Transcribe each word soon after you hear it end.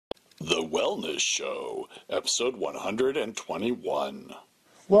The Wellness Show, episode 121.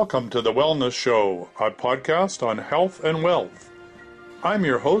 Welcome to The Wellness Show, a podcast on health and wealth. I'm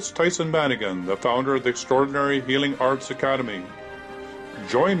your host, Tyhson Banighen, the founder of the Extraordinary Healing Arts Academy.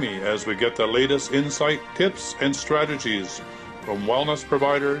 Join me as we get the latest insight, tips, and strategies from wellness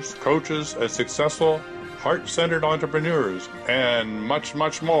providers, coaches, and successful, heart-centered entrepreneurs, and much,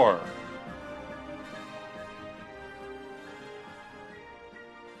 much more.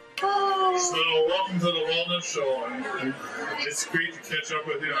 So, welcome to the Wellness Show, and it's great to catch up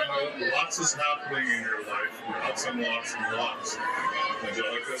with you. I know lots is happening in your life, lots and lots and lots,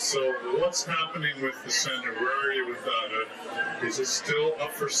 Angelica. So, what's happening with the center? Where are you with that? Is it still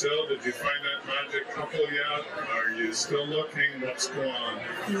up for sale? Did you find that magic couple yet? Are you still looking? What's going on?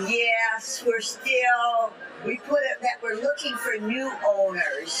 Yes, we put it that we're looking for new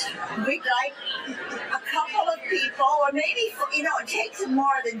owners. We'd like a couple of people, or maybe, it takes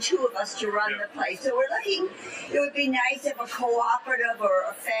more than two of us to run the place. So we're looking, it would be nice if a cooperative or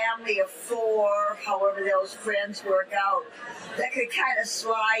a family of four, however those friends work out, that could kind of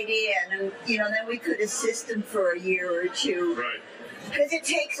slide in and, then we could assist them for a year or two. Right. Because it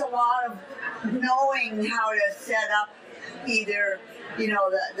takes a lot of knowing how to set up either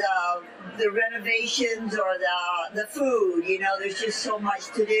the renovations or the food. There's just so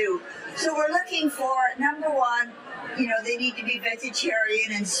much to do. So we're looking for, number one, they need to be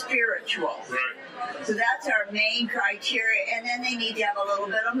vegetarian and spiritual. Right. So that's our main criteria, and then they need to have a little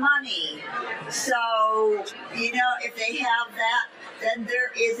bit of money. So, if they have that, then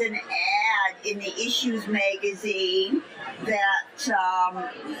there is an ad in the Issues magazine that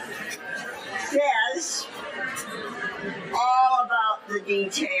says all about the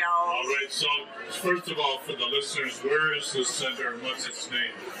details. All right, so first of all, for the listeners, where is this center and what's its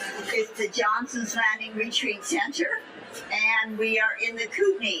name? It's the Johnson's Landing Retreat Center, and we are in the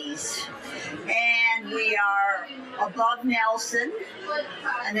Kootenays, and we are above Nelson,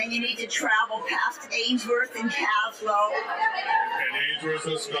 and then you need to travel past Ainsworth and Caslow. And Ainsworth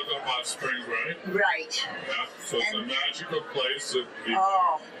has got the hot springs, right? Right. Yeah, so it's a magical place.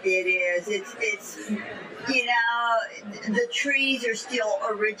 Oh, it is. It's the trees are still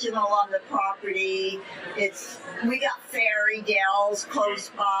original on the property. We got fairy dells close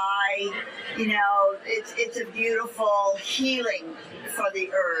by. It's a beautiful healing for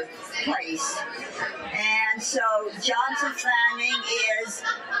the earth place. And so Johnson's Landing is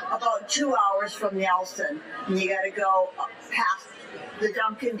about 2 hours from Nelson. And you got to go past the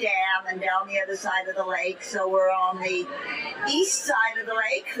Duncan Dam and down the other side of the lake. So we're on the east side of the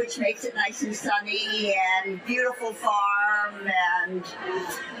lake, which makes it nice and sunny and beautiful farm. And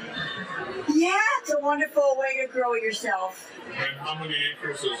yeah, it's a wonderful way to grow yourself. And how many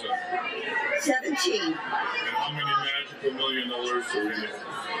acres is it? 17. And how many magical $1 million do we need?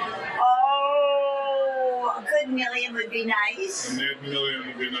 Oh, a good million would be nice. $1 million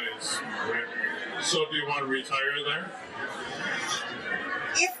would be nice, right? So do you want to retire there?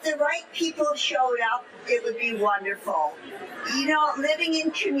 If the right people showed up, it would be wonderful. Living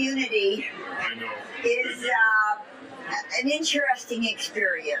in community is an interesting interesting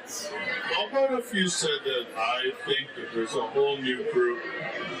How about if you said that I think that there's a whole new group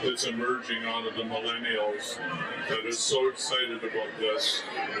that's emerging out of the millennials that is so excited about this,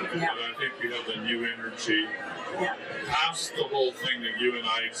 and I think we have the new energy. Yeah. Past the whole thing that you and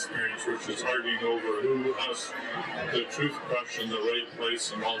I experienced, which is arguing over who has the toothbrush in the right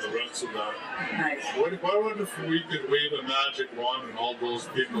place and all the rest of that. Nice. What if we could wave a magic wand and all those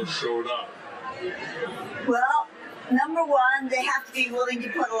people showed up? Well, number one, they have to be willing to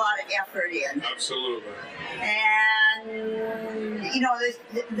put a lot of effort in. Absolutely. And,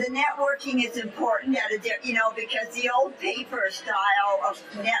 the networking is important because the old paper style of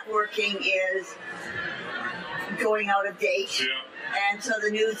networking is going out of date. Yeah. And so the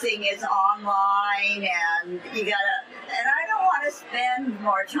new thing is online, and I don't want to spend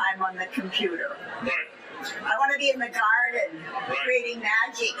more time on the computer. Right. I want to be in the garden, creating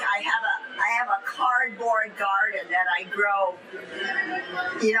magic. I have a cardboard garden that I grow,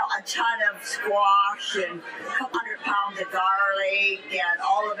 a ton of squash and a couple 100 pounds of garlic and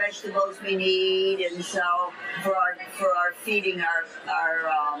all the vegetables we need. And so for our feeding our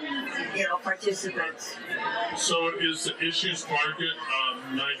participants. So is the Issues Market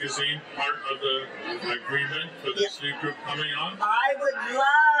magazine part of the agreement for this new group coming on? I would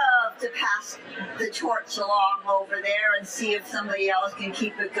love to pass the torch along over there and see if somebody else can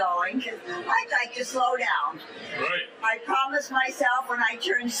keep it going, because I'd like to slow down. Right. I promised myself when I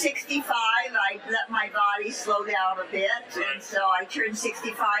turned 65, I'd let my body slow down a bit, and so I turned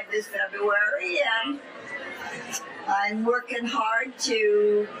 65 this February, and I'm working hard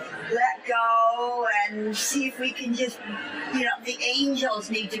to let go and see if we can just, the angels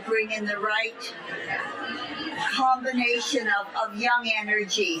need to bring in the right combination of young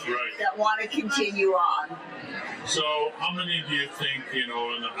energy that want to continue on. So how many do you think, in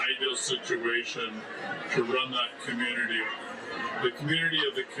the ideal situation to run that community, the community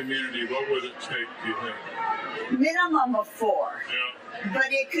of the community, what would it take, do you think? Minimum of 4. Yeah. But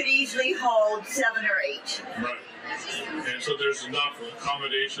it could easily hold 7 or 8. Right. And so there's enough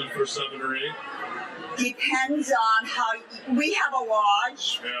accommodation for 7 or 8? Depends on how, we have a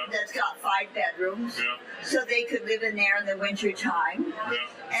lodge that's got 5 bedrooms, so they could live in there in the winter time.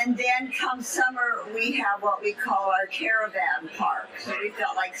 And then come summer, we have what we call our caravan park. So we've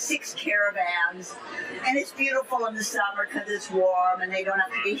got like 6 caravans, and it's beautiful in the summer because it's warm and they don't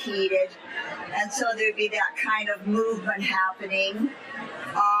have to be heated. And so there'd be that kind of movement happening.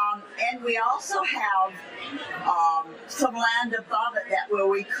 And we also have some land above it where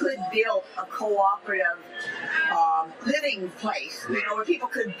we could build a cooperative living place, where people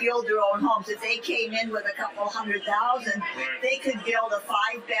could build their own homes. If they came in with a couple $100,000, they could build a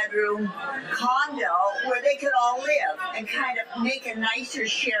 5-bedroom condo where they could all live and kind of make a nicer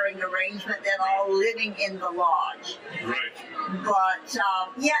sharing arrangement than all living in the lodge. Right. But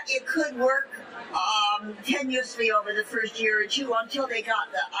it could work tenuously over the first year or two until they got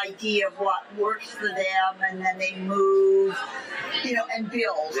the idea of what works for them, and then they move, and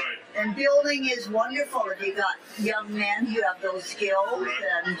build. Right. And building is wonderful if you got young men who have those skills.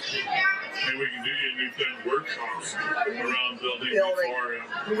 And we can do you've done workshops around building.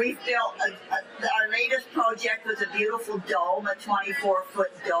 Before. We've built our latest project was a beautiful dome, a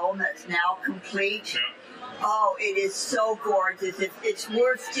 24-foot dome that's now complete. Yeah. Oh, it is so gorgeous. It's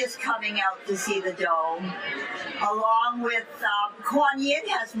worth just coming out to see the dome. Along with Quan Yin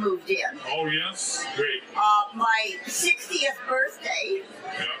has moved in. Oh, yes. Great. My 60th birthday,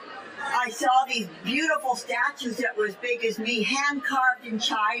 I saw these beautiful statues that were as big as me, hand-carved in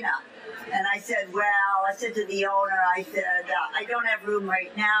China. And I said to the owner, I I don't have room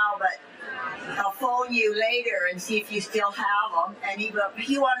right now, but I'll phone you later and see if you still have them. And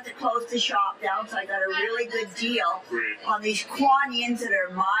he wanted to close the shop down, so I got a really good deal on these Quan Yins that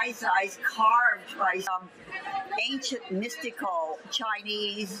are my size, carved by some ancient mystical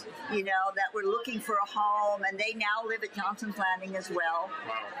Chinese, that were looking for a home, and they now live at Johnson's Landing as well.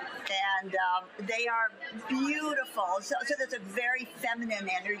 Wow. And they are beautiful. So there's a very feminine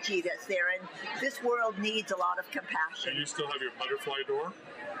energy that's there, and this world needs a lot of compassion. And you still have your butterfly door?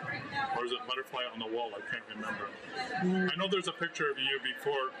 Or is it butterfly on the wall? I can't remember. I know there's a picture of you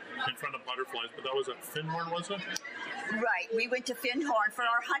before in front of butterflies, but that was at Findhorn, was it? Right. We went to Findhorn for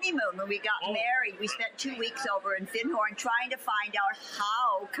our honeymoon when we got married. We spent 2 weeks over in Findhorn trying to find out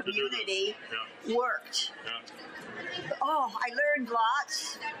how community worked. Yeah. Oh, I learned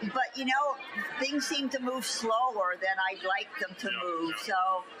lots, but things seem to move slower than I'd like them to move.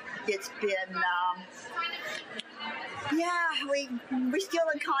 So it's been, we're still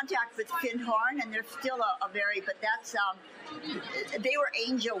in contact with Findhorn, and they're still but that's, they were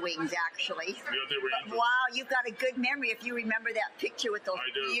angel wings, actually. Yeah, they were angel. Wow, you've got a good memory if you remember that picture with those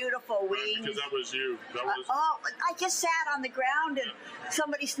beautiful wings. Because that was you. I just sat on the ground and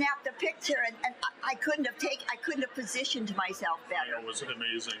somebody snapped a picture, and I couldn't have positioned myself better. It was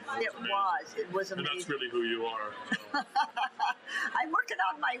amazing. It was amazing. And that's really who you are. So. I'm working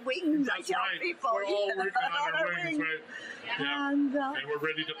on my wings, I tell people. We're all working on our wings, right? Yeah. And we're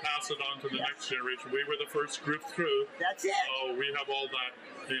ready to pass it on to the next generation. We were the first group through. That's it. So we have all that,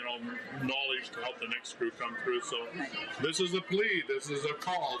 knowledge to help the next group come through. So this is a plea, this is a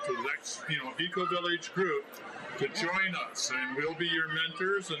call to the next, Eco-Village group to join us, and we'll be your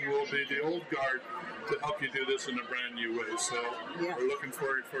mentors, and we'll be the old guard to help you do this in a brand new way. So we're looking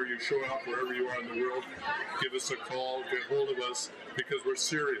forward for you to show up wherever you are in the world. Give us a call, get hold of us, because we're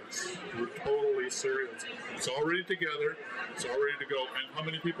serious. We're totally serious. It's all ready together. It's all ready to go. And how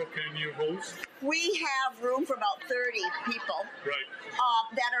many people can you host? We have room for about 30 people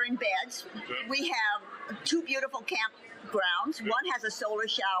that are in beds. Yeah. We have 2 beautiful campgrounds. One has a solar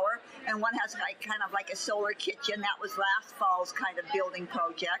shower, and one has kind of like a solar kitchen. That was last fall's kind of building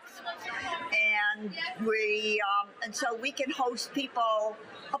projects. And and so we can host people,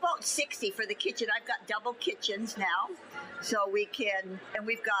 about 60 for the kitchen. I've got double kitchens now, so we can, and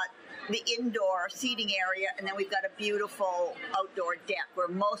we've got the indoor seating area, and then we've got a beautiful outdoor deck where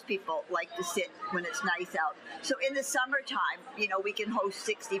most people like to sit when it's nice out. So in the summertime, we can host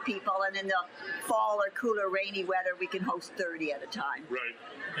 60 people, and in the fall or cooler, rainy weather, we can host most 30 at a time. Right.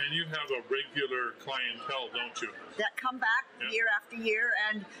 And you have a regular clientele, don't you? That come back year after year,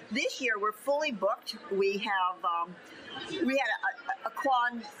 and this year we're fully booked. We have we had a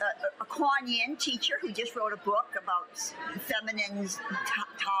Quan Yin teacher who just wrote a book about feminine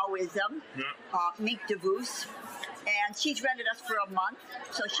Taoism, Mink DeVos, and she's rented us for a month.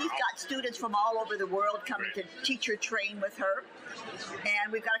 So she's got students from all over the world coming to teacher train with her.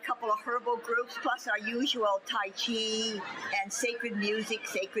 And we've got a couple of herbal groups, plus our usual Tai Chi and sacred music,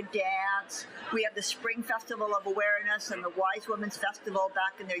 sacred dance. We have the Spring Festival of Awareness and the Wise Women's Festival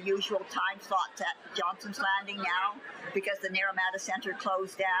back in their usual time slots at Johnson's Landing now, because the Naramata Center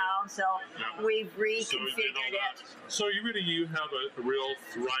closed down. So we've reconfigured it. So you have a real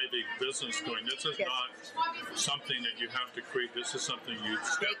thriving business going. This is not something that you have to create. This is something you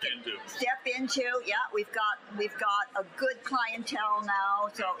step into. Yeah, we've got a good clientele now,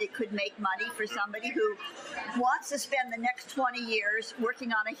 so it could make money for somebody who wants to spend the next 20 years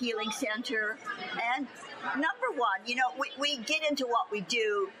working on a healing center. And number one, we get into what we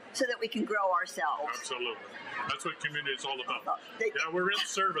do so that we can grow ourselves. Absolutely. That's what community is all about. We're in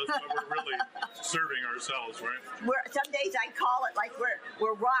service, but we're really serving ourselves, right? Some days I call it like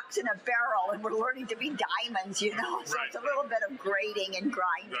we're rocks in a barrel and we're learning to be diamonds, So it's a little bit of grading and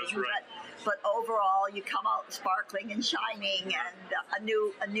grinding. That's right. But overall, you come out sparkling and shining, and a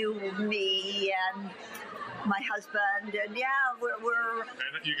new me and my husband, and we're.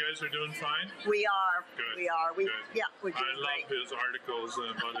 And you guys are doing fine? We are. Good. We are. We're doing I love great. his articles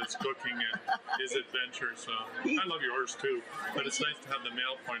about his cooking and his adventures. I love yours too, but it's nice to have the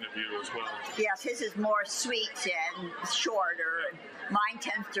male point of view as well. Yes, his is more sweet and shorter, and mine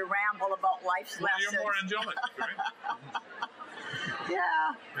tends to ramble about life's lessons. You're more angelic, right?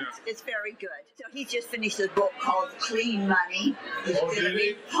 It's very good. So he's just finished a book called Clean Money. It's going to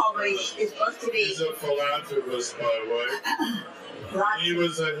be published. It's supposed to be. He's a philanthropist, by the way. He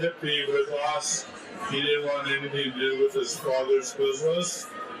was a hippie with us. He didn't want anything to do with his father's business.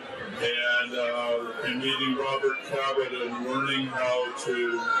 And in meeting Robert Cabot and learning how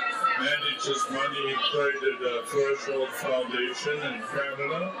to manage his money, he created a Threshold Foundation in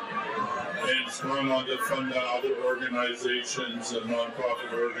Canada. And it's gone on to fund other organizations and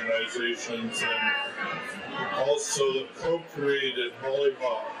nonprofit organizations, and also co-created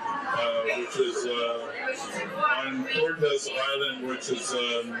Hollyhock, which is on Cortes Island, which is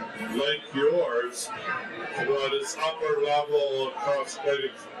like yours, but it's upper level, costs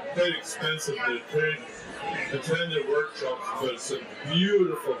quite expensive to attend the workshops, but it's a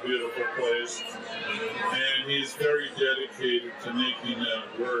beautiful, beautiful place, and he's very dedicated to making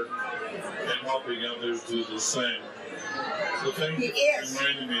that work and helping others do the same. So thank you for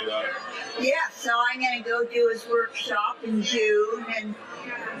reminding me of that. Yeah, so I'm going to go do his workshop in June, and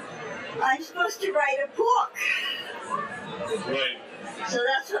I'm supposed to write a book. Right. So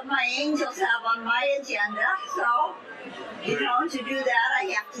that's what my angels have on my agenda. So, to do that, I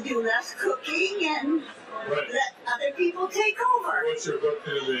have to do less cooking and let other people take over. What's your book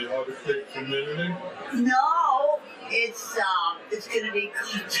going to be? How to Create Community? No, it's going to be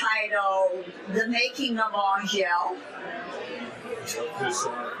titled The Making of Angele.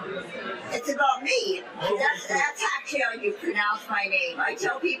 It's about me. That's actually how you pronounce my name. I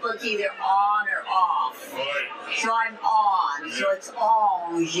tell people it's either on or off. Right. So I'm on. So it's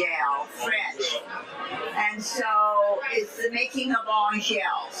Angele, French. And so it's the making of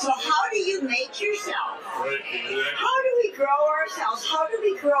Angele. So how do you make yourself? Right. Exactly. How do we grow ourselves? How do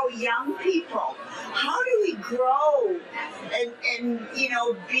we grow young people? How do we grow and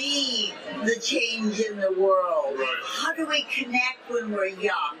be the change in the world? Right. How do we connect when we're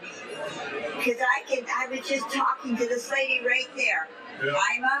young? Because I was just talking to this lady right there,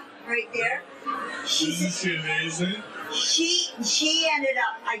 Ima, right there. Isn't she amazing? She ended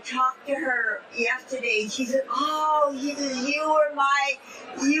up, I talked to her yesterday, and she said, "Oh, you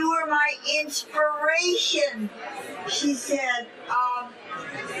were my inspiration." She said,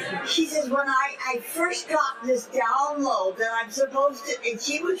 when I first got this download that I'm supposed to, and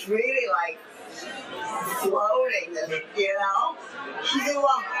she was really like floating, She said,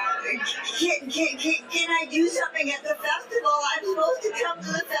 "Well, can I do something at the festival? I'm supposed to come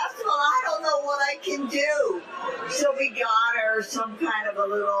to the festival. I don't know what I can do." So we got her some kind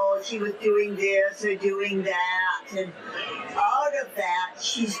of she was doing this or doing that, and out of that,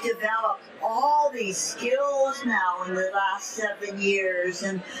 she's developed all these skills now in the last 7 years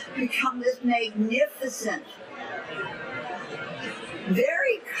and become this magnificent,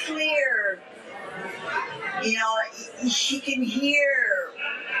 very clear, she can hear,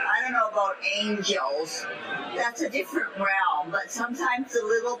 I don't don't know about angels. That's a different realm. But sometimes the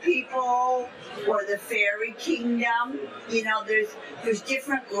little people or the fairy kingdom, you know, there's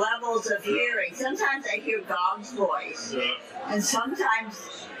different levels of hearing. Sometimes I hear God's voice, and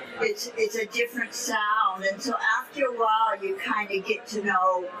sometimes it's a different sound. And so after a while, you kind of get to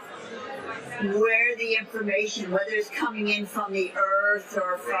know where the information, whether it's coming in from the earth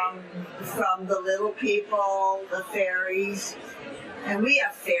or from the little people, the fairies. And we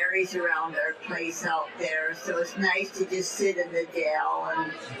have fairies around our place out there, so it's nice to just sit in the dell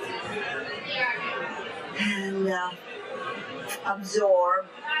and absorb.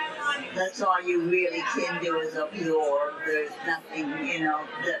 That's all you really can do is absorb. There's nothing, you know,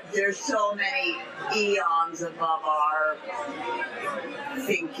 there's so many eons above our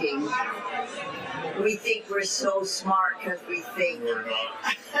thinking. We think we're so smart because we think. We're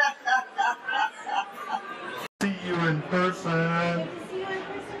not. See you in person.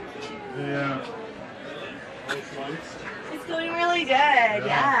 Yeah. It's going really good,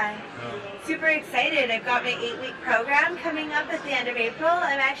 yeah. Super excited. I've got my 8-week program coming up at the end of April.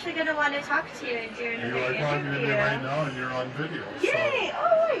 I'm actually going to want to talk to you and do an You are talking to me right now, and you're on video. Yay! So.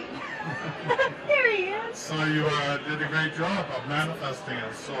 Oh, wait. There he is. So you did a great job of manifesting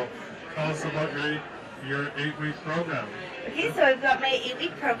it. So tell us about your 8-week program. Okay, so I've got my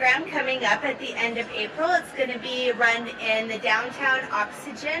 8-week program coming up at the end of April. It's going to be run in the downtown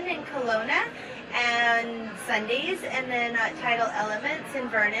Oxygen in Kelowna and Sundays, and then Tidal Elements in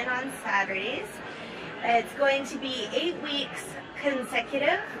Vernon on Saturdays. It's going to be 8 weeks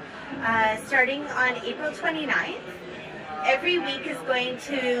consecutive, starting on April 29th. Every week is going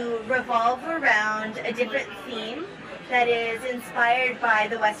to revolve around a different theme that is inspired by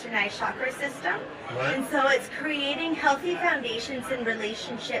the Westernized chakra system. Right. And so it's creating healthy foundations and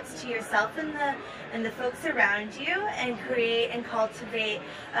relationships to yourself and the folks around you, and create and cultivate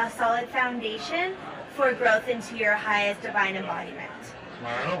a solid foundation for growth into your highest divine embodiment.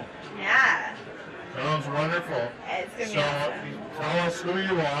 Wow. Yeah. Sounds wonderful. It's going to So be awesome. tell us who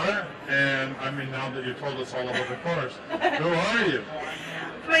you are, and I mean, now that you told us all about the course, who are you?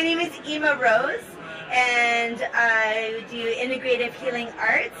 My name is Ima Rose, and I do integrative healing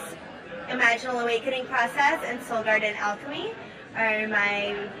arts, imaginal awakening process, and Soul Garden Alchemy are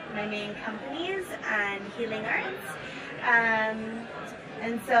my main companies and healing arts.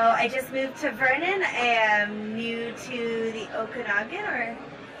 And so I just moved to Vernon. I am new to the Okanagan, or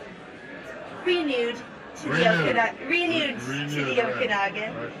renewed to the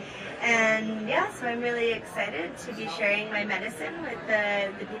Okanagan. Right. And yeah, so I'm really excited to be sharing my medicine with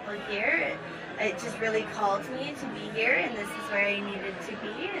the people here. It just really called me to be here, and this is where I needed to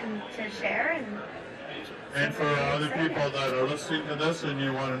be and to share. And for other people that are listening to this and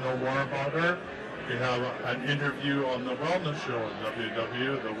you want to know more about her, we have an interview on the Wellness Show at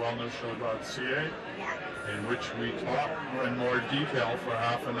www.thewellnessshow.ca, in which we talk in more detail for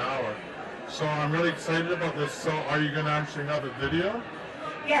half an hour. So I'm really excited about this. So are you going to actually have a video?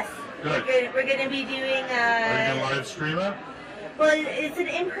 Yes. Good. We're going to be doing Are you going to live stream it? Well, it's an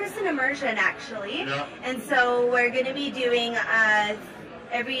in-person immersion, actually. Yeah. And so we're going to be doing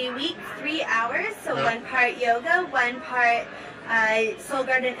every week 3 hours. So one part yoga, one part Soul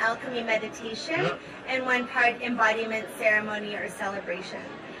Garden Alchemy meditation, and one part embodiment ceremony or celebration.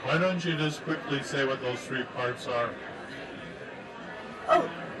 Why don't you just quickly say what those 3 parts are? Oh,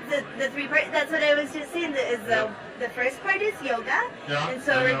 the 3 parts, that's what I was just saying. The first part is yoga. Yeah. And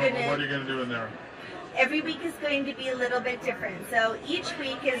so we're going to... What are you going to do in there? Every week is going to be a little bit different. So each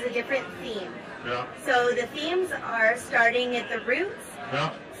week is a different theme. Yeah. So the themes are starting at the roots.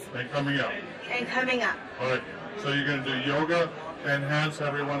 Yeah. And coming up. And coming up. All right. So you're going to do yoga, enhance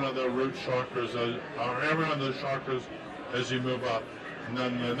every one of the root chakras, or every one of the chakras as you move up. And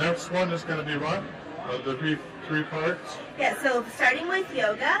then the next one is going to be what? The 3 parts? Yeah, so starting with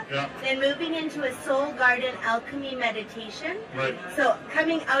yoga, Yeah. then moving into a Soul Garden Alchemy meditation. Right. So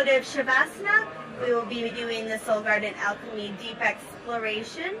coming out of Shavasana, we will be doing the Soul Garden Alchemy Deep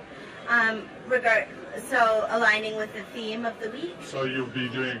Exploration, so aligning with the theme of the week. So you'll be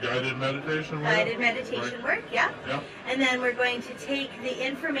doing guided meditation work? Guided meditation work, yeah. Yeah. And then we're going to take the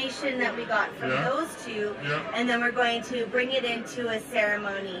information that we got from those 2, and then we're going to bring it into a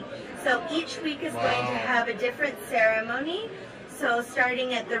ceremony. So each week is going to have a different ceremony. So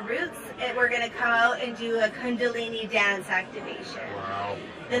starting at the roots, we're going to come out and do a Kundalini dance activation. Wow.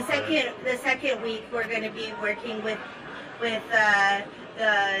 The second week, we're going to be working with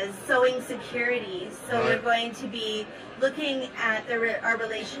the sewing security. So Right. we're going to be looking at our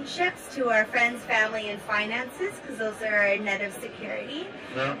relationships to our friends, family, and finances, because those are our net of security.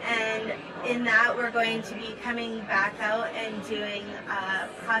 Yeah. And in that, we're going to be coming back out and doing a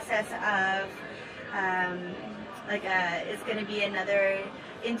process of it's going to be another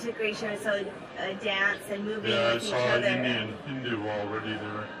integration, so a dance and moving Yeah, I with each saw other. Indian Hindu already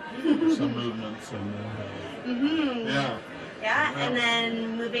there. Some movements and Yeah, and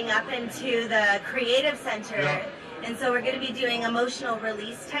then moving up into the creative center. Yeah. And so we're going to be doing emotional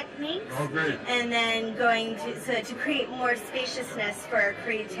release techniques. Oh, great. And then going to create more spaciousness for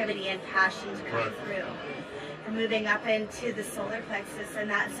creativity and passion to come Right. through. And moving up into the solar plexus, and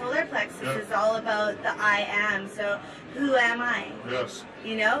that solar plexus Yeah. is all about the I am. So who am I? Yes.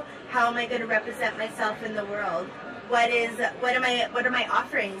 You know, how am I going to represent myself in the world? What are my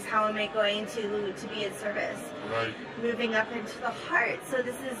offerings? How am I going to be in service? Right. Moving up into the heart. So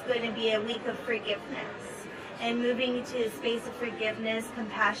this is going to be a week of forgiveness. And moving to a space of forgiveness,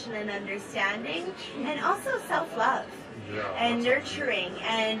 compassion, and understanding, and also self-love. Yeah. And that's- nurturing,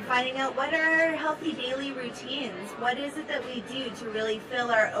 and finding out what are our healthy daily routines. What is it that we do to really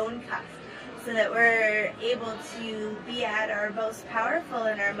fill our own cup, so that we're able to be at our most powerful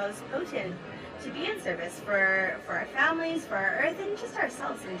and our most potent, to be in service for our families, for our earth, and just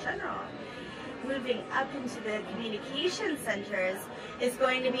ourselves in general. Moving up into the communication centers is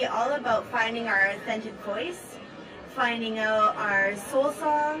going to be all about finding our authentic voice, finding out our soul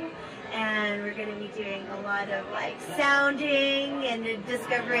song, and we're going to be doing a lot of like sounding and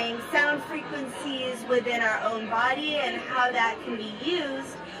discovering sound frequencies within our own body and how that can be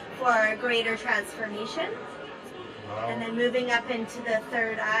used for greater transformation. Wow. And then moving up into the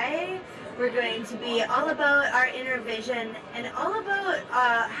third eye, we're going to be all about our inner vision and all about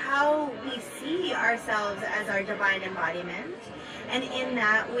how we see ourselves as our divine embodiment. And in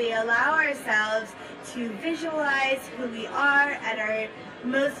that, we allow ourselves to visualize who we are at our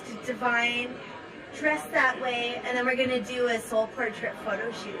most divine, dress that way, and then we're going to do a soul portrait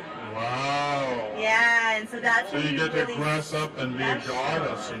photo shoot. Wow. Yeah, and so that's So when you get really to dress up and be a special.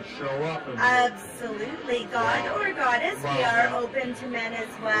 goddess and show up and Absolutely, God Wow. or goddess. Wow, We are yeah. open to men as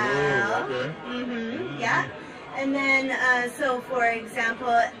well. Ooh, okay. Yeah. And then, so for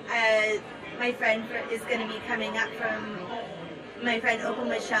example, my friend is going to be coming up from. My friend Opal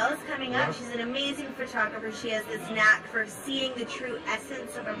Michelle is coming up. Yeah. She's an amazing photographer. She has this knack for seeing the true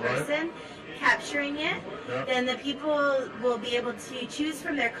essence of a person, capturing it. Yeah. Then the people will be able to choose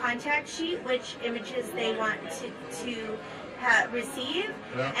from their contact sheet which images they want to receive.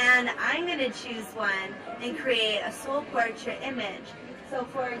 Yeah. And I'm going to choose one and create a soul portrait image. So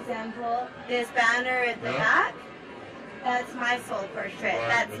for example, this banner at the Yeah. back, that's my soul portrait. Right,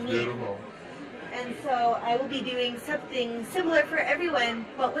 That's me. beautiful. And so I will be doing something similar for everyone,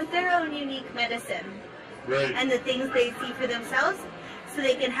 but with their own unique medicine Great. and the things they see for themselves, so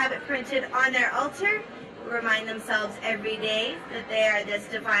they can have it printed on their altar, remind themselves every day that they are this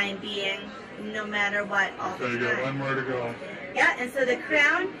divine being, no matter what, all So the you got time. one more to go. Yeah, and so the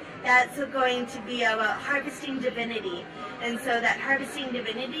crown, that's going to be about harvesting divinity. And so that harvesting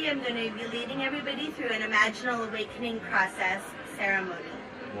divinity, I'm going to be leading everybody through an imaginal awakening process ceremony.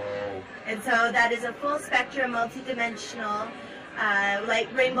 Whoa. And so that is a full spectrum, multidimensional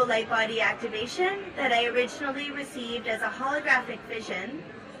rainbow light body activation that I originally received as a holographic vision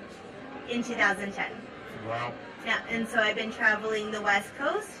in 2010. Wow. Yeah, and so I've been traveling the West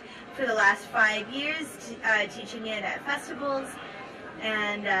Coast for the last 5 years, teaching it at festivals,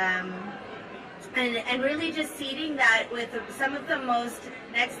 and really just seeding that with some of the most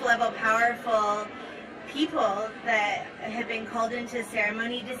next level powerful people that have been called into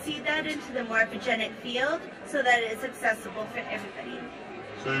ceremony, to seed that into the morphogenic field so that it's accessible for everybody.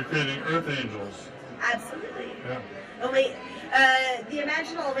 So you're creating earth angels. Absolutely. Yeah. Oh wait, the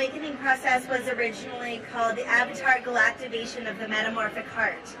imaginal awakening process was originally called the Avatar Galactivation of the Metamorphic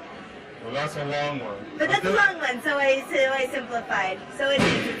Heart. Well, that's a long one. But that's a Okay. long one, so I simplified. So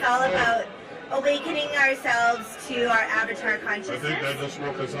it's all about awakening ourselves to our avatar I think consciousness. that just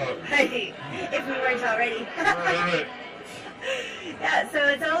woke us up. If we weren't already. All right. Yeah, so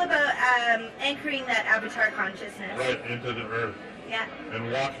it's all about anchoring that avatar consciousness. Right into the earth Yeah,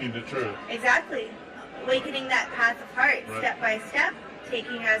 and walking the truth. exactly. Awakening that path of heart, Right. step by step,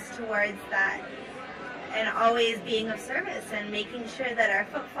 taking us towards that. And always being of service and making sure that our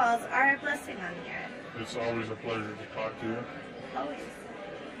footfalls are a blessing on the earth. It's always a pleasure to talk to you. Always.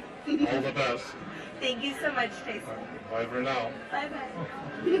 All the best. Thank you so much, Tyhson. Bye for now. Bye-bye.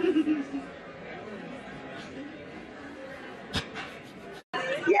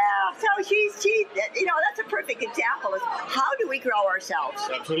 Yeah. So she's that's a perfect example of how do we grow ourselves.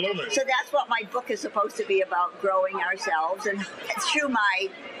 Absolutely. So that's what my book is supposed to be about, growing ourselves, and it's through my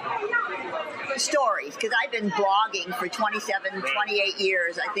stories, because I've been blogging for 27, 28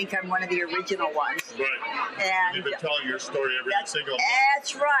 years. I think I'm one of the original ones. Right. And you've been telling your story every single month.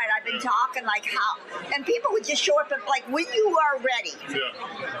 That's right. I've been talking like how, and people would just show up and like, when you are ready,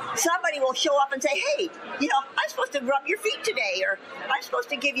 somebody will show up and say, hey, I'm supposed to rub your feet today, or I'm supposed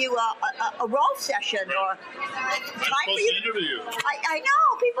to give you a roll session, or I'm supposed to interview you. I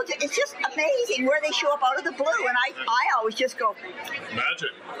know, people, it's just amazing where they show up out of the blue, and I always just go, magic.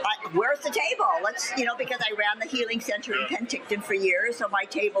 Where's the table? Let's, because I ran the healing center in Penticton for years, so my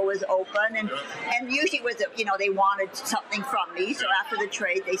table was open, and usually with they wanted something from me, so after the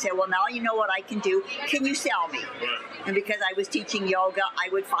trade they said, well, now you know what I can do, can you sell me? And because I was teaching yoga, I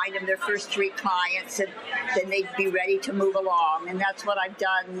would find them their first 3 clients, and then they'd be ready to move along, and that's what I've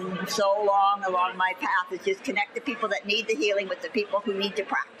done so long along my path, is just connect the people that need the healing with the people who need to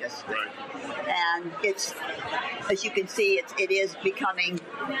practice. And it's, as you can see, it is becoming,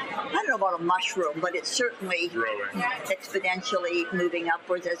 I don't know about a mushroom, but it's certainly growing, exponentially moving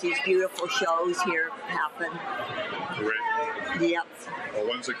upwards as these beautiful shows here happen. Great. Yep. Well,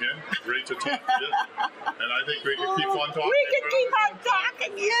 once again, great to talk to you. And I think we can keep on talking. We can keep on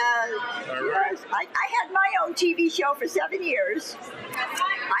talking, yes. All right. Yes. I had my own TV show for 7 years.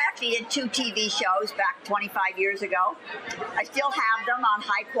 I actually did 2 TV shows back 25 years ago. I still have them on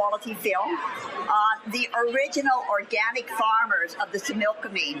high quality film. The original organic farmers of the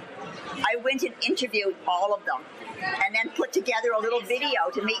Similkameen. I went and interviewed all of them, and then put together a little video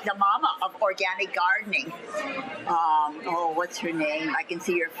to meet the mama of organic gardening. What's her name? I can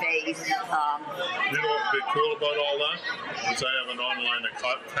see her face. You know what's been cool about all that? Is I have an online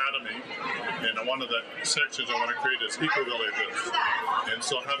academy, and one of the sections I want to create is Ecovillages. And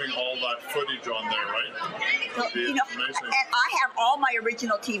so having all that footage on there, right? So, amazing. And I have all my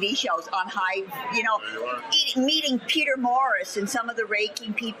original TV shows on high, meeting Peter Morris and some of the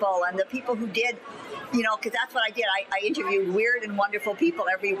Reiki people and the people who did, because that's what I did. I interviewed weird and wonderful people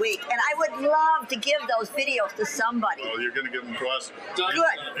every week, and I would love to give those videos to somebody. Oh, you're going to give them to us. Good.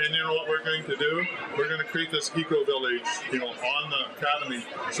 And you know what we're going to do? We're going to create this eco-village, on the academy,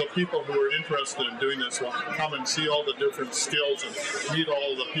 so people who are interested in doing this will come and see all the different skills and meet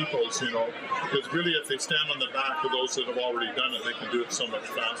all the peoples, because really if they stand on the back of those that have already done it, they can do it so much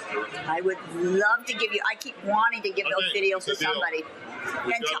faster. I would love to give you, I keep wanting to give those videos to somebody.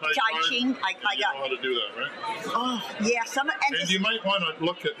 And Tyhson, I got. You know how to do that, right? Oh, yeah. And you might want to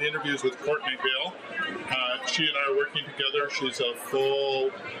look at the interviews with Courtney Gale. She and I are working together. She's a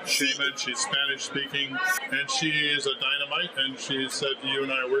full shaman. She's Spanish speaking, and she is a dynamite. And she said, you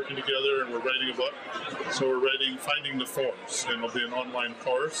and I are working together, and we're writing a book. So we're writing Finding the Force, and it'll be an online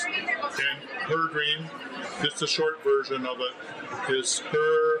course. And her dream, just a short version of it, is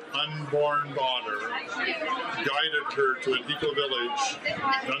her unborn daughter guided her to an eco-village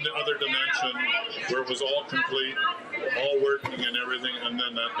on the other dimension where it was all complete, all working and everything, and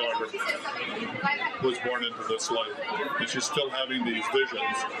then that daughter was born into this life. And she's still having these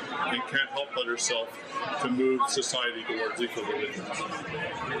visions and can't help but herself to move society towards eco-villages.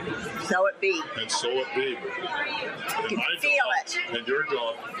 So it be. And so it be. You can my feel job, it. And your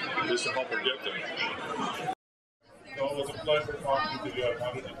job is to help her get there. So it was a pleasure talking to you. I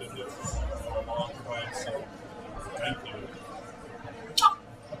wanted to do this for a long time, so thank you.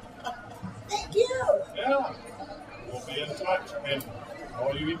 Thank you. Yeah. We'll be in touch. And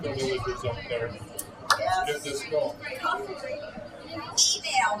all you eco-villagers up there, let's get this going.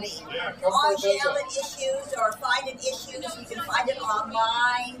 Email me. Yeah, come for a visit. Angele Issues or Finding Issues. You can find it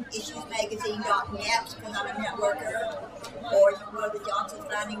online, issuesmagazine.net, because I'm a networker. Or you can go to the Johnson's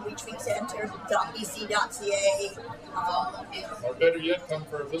Landing Retreat Center.bc.ca. Or better yet, come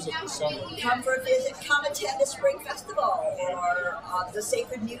for a visit this summer. Come for a visit, come attend the Spring Festival, or the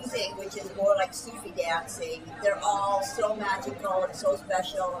Sacred Music, which is more like Sufi dancing. They're all so magical and so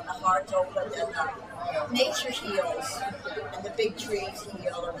special, and the heart's open, and the nature heals, and the big trees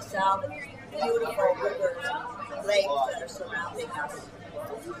heal, and the sound of beautiful rivers and lakes that are surrounding us.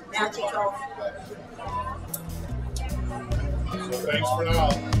 Magical. So thanks for now.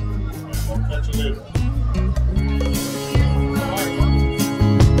 We'll catch you later.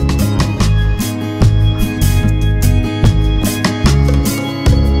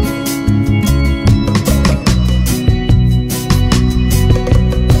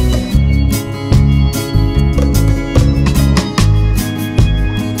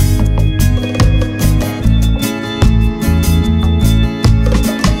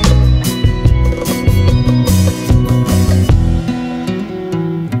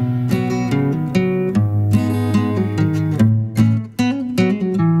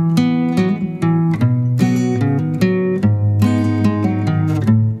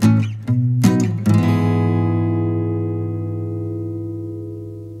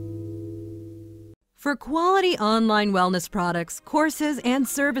 For quality online wellness products, courses, and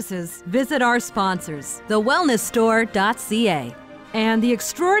services, visit our sponsors, thewellnessstore.ca and the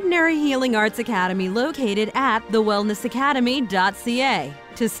Extraordinary Healing Arts Academy located at thewellnessacademy.ca.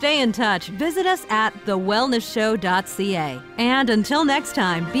 To stay in touch, visit us at thewellnessshow.ca. And until next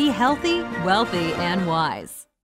time, be healthy, wealthy, and wise.